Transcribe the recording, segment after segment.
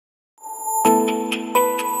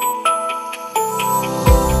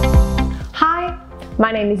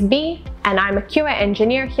My name is Bea, and I'm a QA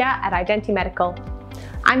engineer here at IDENTI Medical.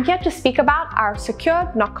 I'm here to speak about our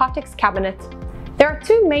secure narcotics cabinet. There are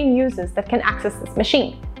two main users that can access this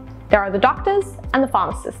machine. There are the doctors and the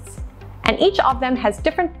pharmacists, and each of them has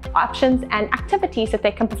different options and activities that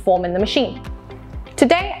they can perform in the machine.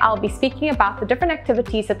 Today, I'll be speaking about the different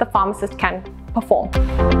activities that the pharmacist can perform.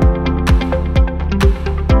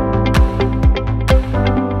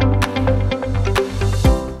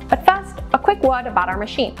 But first, a quick word about our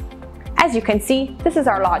machine. As you can see, this is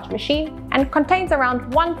our large machine and contains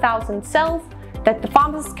around 1,000 cells that the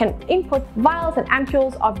pharmacist can input vials and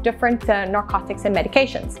ampules of different narcotics and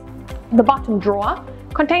medications. The bottom drawer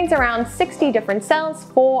contains around 60 different cells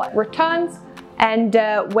for returns and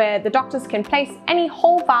where the doctors can place any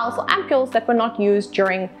whole vials or ampules that were not used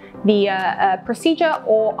during the procedure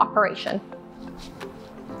or operation.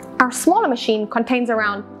 Our smaller machine contains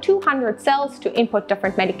around 200 cells to input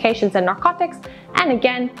different medications and narcotics, and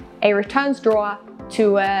again, a returns drawer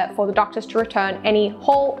for the doctors to return any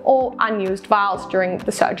whole or unused vials during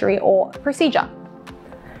the surgery or procedure.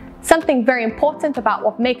 Something very important about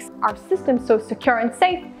what makes our system so secure and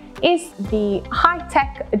safe is the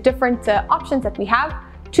high-tech different options that we have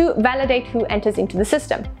to validate who enters into the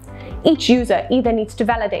system. Each user either needs to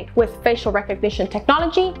validate with facial recognition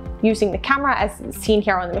technology using the camera as seen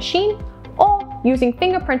here on the machine, or using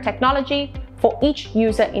fingerprint technology for each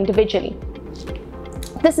user individually.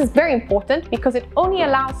 This is very important because it only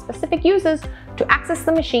allows specific users to access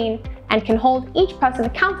the machine and can hold each person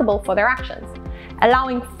accountable for their actions,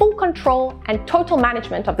 allowing full control and total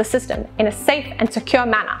management of the system in a safe and secure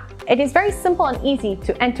manner. It is very simple and easy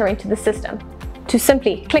to enter into the system. To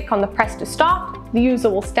simply click on the press to start, the user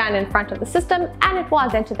will stand in front of the system and it will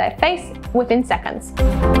identify their face within seconds.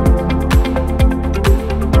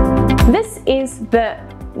 This is the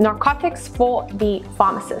narcotics for the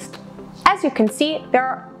pharmacist. As you can see, there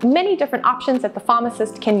are many different options that the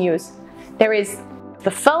pharmacist can use. There is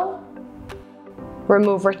the fill,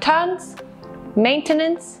 remove returns,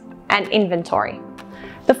 maintenance, and inventory.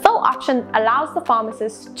 The fill option allows the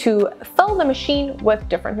pharmacist to fill the machine with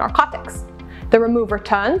different narcotics. The remove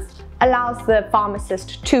returns allows the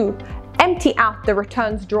pharmacist to empty out the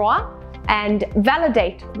returns drawer and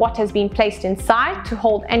validate what has been placed inside to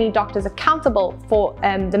hold any doctors accountable for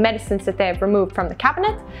the medicines that they have removed from the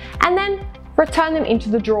cabinet, and then return them into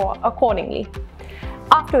the drawer accordingly.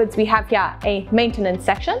 Afterwards, we have here a maintenance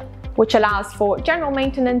section, which allows for general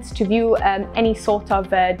maintenance to view any sort of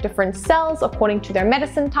different cells according to their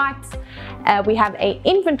medicine types. We have an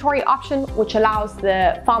inventory option, which allows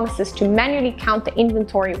the pharmacist to manually count the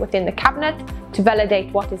inventory within the cabinet to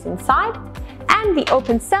validate what is inside. And the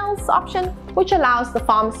open cells option, which allows the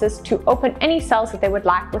pharmacist to open any cells that they would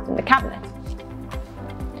like within the cabinet.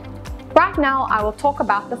 Right now, I will talk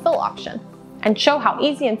about the fill option and show how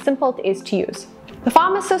easy and simple it is to use. The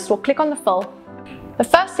pharmacist will click on the fill. The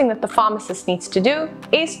first thing that the pharmacist needs to do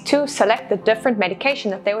is to select the different medication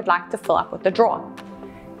that they would like to fill up with the drawer.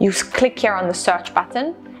 You click here on the search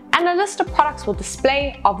button and a list of products will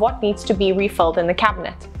display of what needs to be refilled in the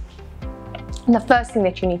cabinet. And the first thing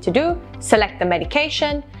that you need to do, select the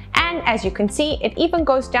medication, and as you can see, it even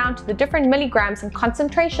goes down to the different milligrams and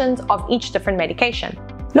concentrations of each different medication.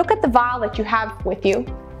 Look at the vial that you have with you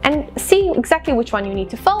and see exactly which one you need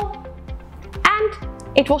to fill, and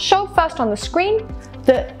it will show first on the screen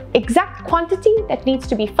the exact quantity that needs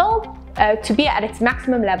to be filled to be at its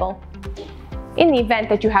maximum level. In the event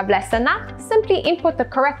that you have less than that, simply input the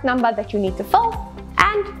correct number that you need to fill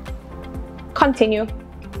and continue.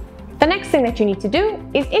 The next thing that you need to do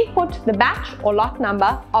is input the batch or lot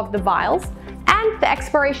number of the vials and the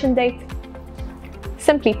expiration date.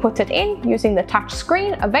 Simply put it in using the touch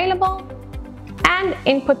screen available and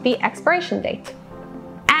input the expiration date.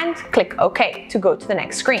 And click OK to go to the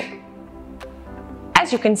next screen.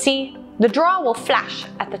 As you can see, the drawer will flash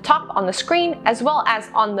at the top on the screen as well as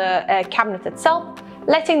on the cabinet itself,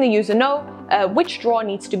 letting the user know which drawer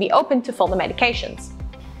needs to be opened to fill the medications.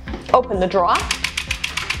 Open the drawer,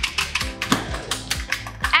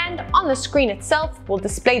 and on the screen itself will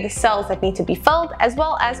display the cells that need to be filled as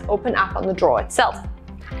well as open up on the drawer itself.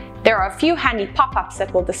 There are a few handy pop-ups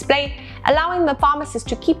that will display, allowing the pharmacist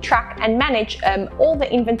to keep track and manage all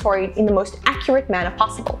the inventory in the most accurate manner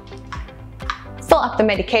possible. Fill up the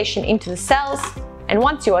medication into the cells, and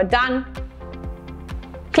once you are done,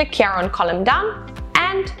 click here on column done,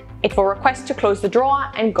 and it will request to close the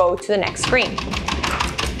drawer and go to the next screen.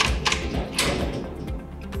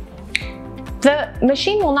 The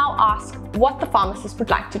machine will now ask what the pharmacist would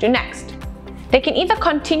like to do next. They can either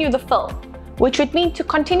continue the fill, which would mean to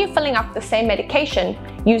continue filling up the same medication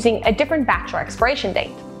using a different batch or expiration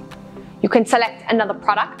date. You can select another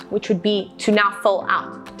product, which would be to now fill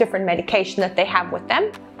out different medication that they have with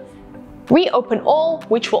them. Reopen all,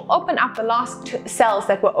 which will open up the last cells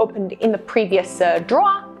that were opened in the previous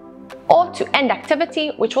drawer, or to end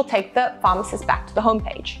activity, which will take the pharmacist back to the home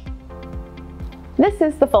page. This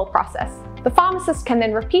is the fill process. The pharmacist can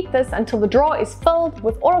then repeat this until the drawer is filled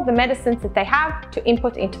with all of the medicines that they have to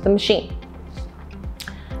input into the machine.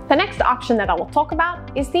 The next option that I will talk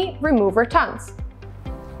about is the remove returns.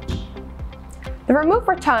 The remove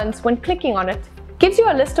returns, when clicking on it, gives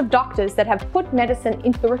you a list of doctors that have put medicine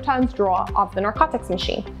into the returns drawer of the narcotics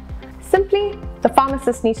machine. Simply, the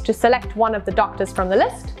pharmacist needs to select one of the doctors from the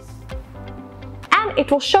list, and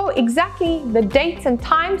it will show exactly the dates and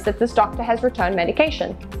times that this doctor has returned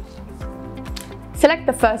medication. Select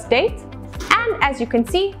the first date, and as you can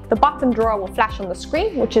see, the bottom drawer will flash on the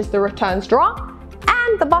screen, which is the returns drawer,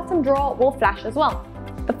 and the bottom drawer will flash as well.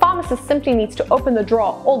 The pharmacist simply needs to open the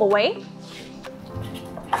drawer all the way,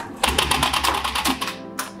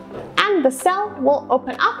 and the cell will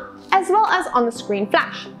open up as well as on the screen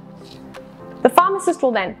flash. The pharmacist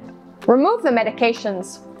will then remove the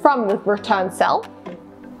medications from the return cell,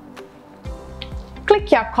 click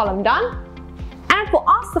here column done, and it will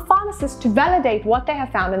ask the pharmacist to validate what they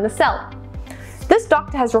have found in the cell. This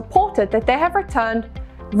doctor has reported that they have returned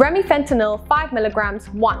remifentanil 5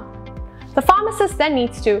 mg 1. The pharmacist then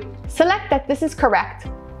needs to select that this is correct,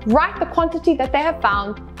 write the quantity that they have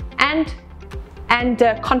found, and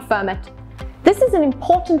confirm it. This is an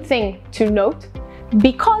important thing to note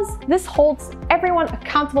because this holds everyone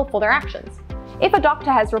accountable for their actions. If a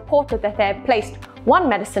doctor has reported that they have placed one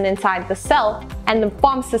medicine inside the cell and the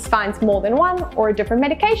pharmacist finds more than one or a different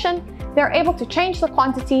medication, they're able to change the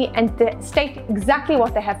quantity and state exactly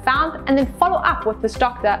what they have found and then follow up with this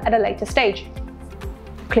doctor at a later stage.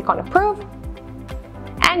 Click on approve,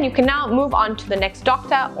 and you can now move on to the next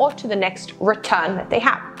doctor or to the next return that they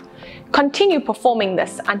have. Continue performing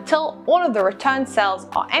this until all of the return cells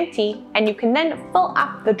are empty, and you can then fill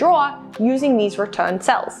up the drawer using these return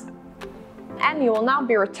cells. And you will now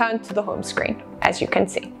be returned to the home screen, as you can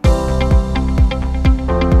see.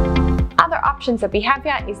 Other options that we have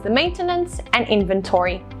here is the maintenance and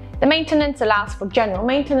inventory. The maintenance allows for general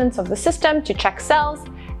maintenance of the system to check cells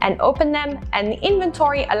and open them, and the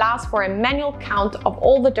inventory allows for a manual count of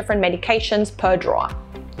all the different medications per drawer.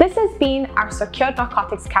 This has been our secured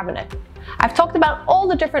narcotics cabinet. I've talked about all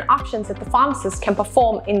the different options that the pharmacist can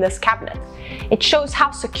perform in this cabinet. It shows how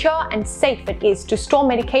secure and safe it is to store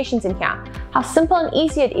medications in here, how simple and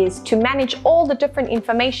easy it is to manage all the different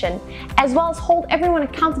information, as well as hold everyone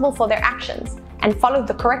accountable for their actions and follow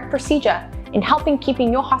the correct procedure in helping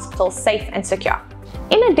keeping your hospital safe and secure.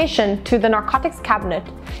 In addition to the narcotics cabinet,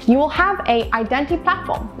 you will have a IDENTI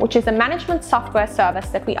platform, which is a management software service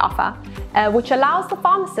that we offer, which allows the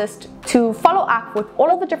pharmacist to follow up with all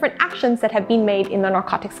of the different actions that have been made in the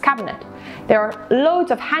narcotics cabinet. There are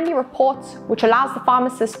loads of handy reports which allows the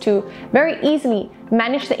pharmacist to very easily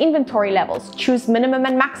manage the inventory levels, choose minimum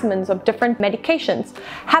and maximums of different medications,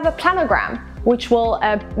 have a planogram which will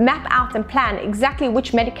map out and plan exactly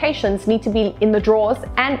which medications need to be in the drawers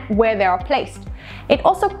and where they are placed. It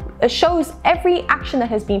also shows every action that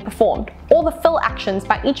has been performed, all the fill actions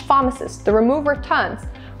by each pharmacist, the remove returns,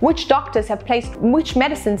 which doctors have placed which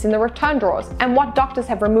medicines in the return drawers, and what doctors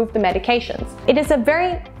have removed the medications. It is a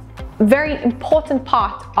very, very important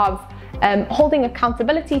part of holding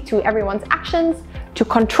accountability to everyone's actions, to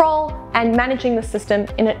control and managing the system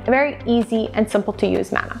in a very easy and simple to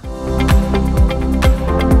use manner.